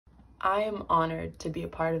I am honored to be a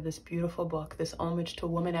part of this beautiful book, this homage to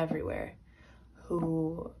women everywhere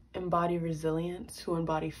who embody resilience, who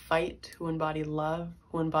embody fight, who embody love,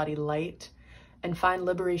 who embody light, and find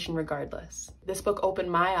liberation regardless. This book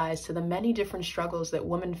opened my eyes to the many different struggles that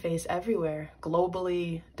women face everywhere,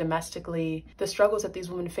 globally, domestically, the struggles that these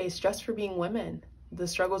women face just for being women, the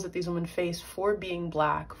struggles that these women face for being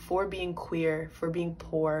Black, for being queer, for being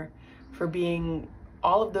poor, for being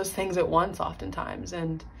all of those things at once oftentimes.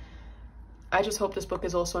 And I just hope this book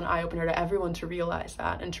is also an eye-opener to everyone to realize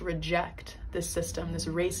that and to reject this system, this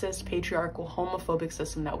racist, patriarchal, homophobic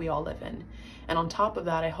system that we all live in. And on top of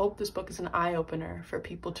that, I hope this book is an eye-opener for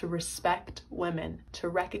people to respect women, to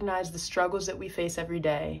recognize the struggles that we face every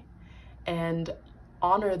day, and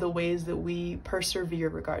honor the ways that we persevere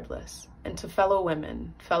regardless. And to fellow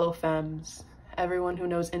women, fellow femmes, everyone who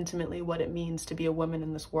knows intimately what it means to be a woman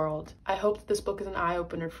in this world, I hope that this book is an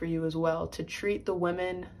eye-opener for you as well, to treat the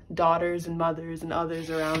women, daughters and mothers and others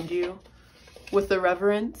around you with the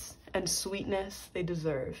reverence and sweetness they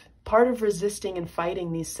deserve. Part of resisting and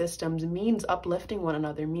fighting these systems means uplifting one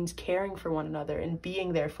another, means caring for one another and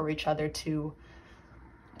being there for each other to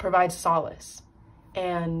provide solace.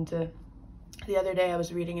 And the other day I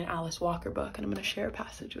was reading an Alice Walker book, and I'm going to share a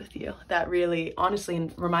passage with you that really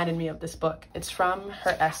honestly reminded me of this book. It's from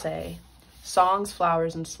her essay, Songs,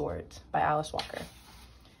 Flowers, and Swords by Alice Walker.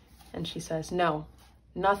 And she says, "No,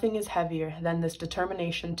 nothing is heavier than this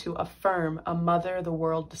determination to affirm a mother the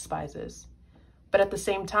world despises. But at the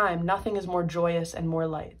same time, nothing is more joyous and more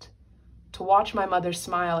light. To watch my mother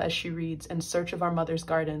smile as she reads In Search of Our Mother's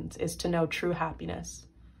Gardens is to know true happiness.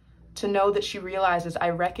 To know that she realizes I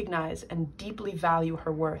recognize and deeply value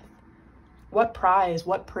her worth. What prize,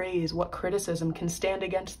 what praise, what criticism can stand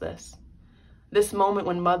against this? This moment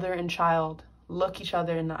when mother and child look each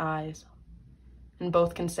other in the eyes and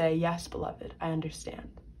both can say, yes, beloved, I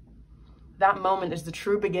understand. That moment is the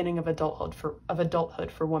true beginning of adulthood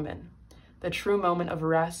for women, the true moment of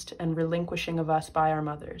rest and relinquishing of us by our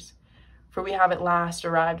mothers. For we have at last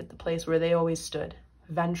arrived at the place where they always stood,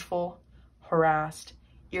 vengeful, harassed,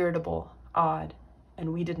 irritable, odd,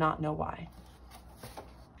 and we did not know why."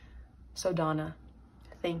 So Donna,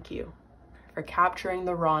 thank you for capturing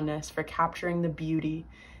the rawness, for capturing the beauty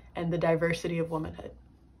and the diversity of womanhood.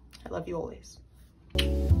 I love you always.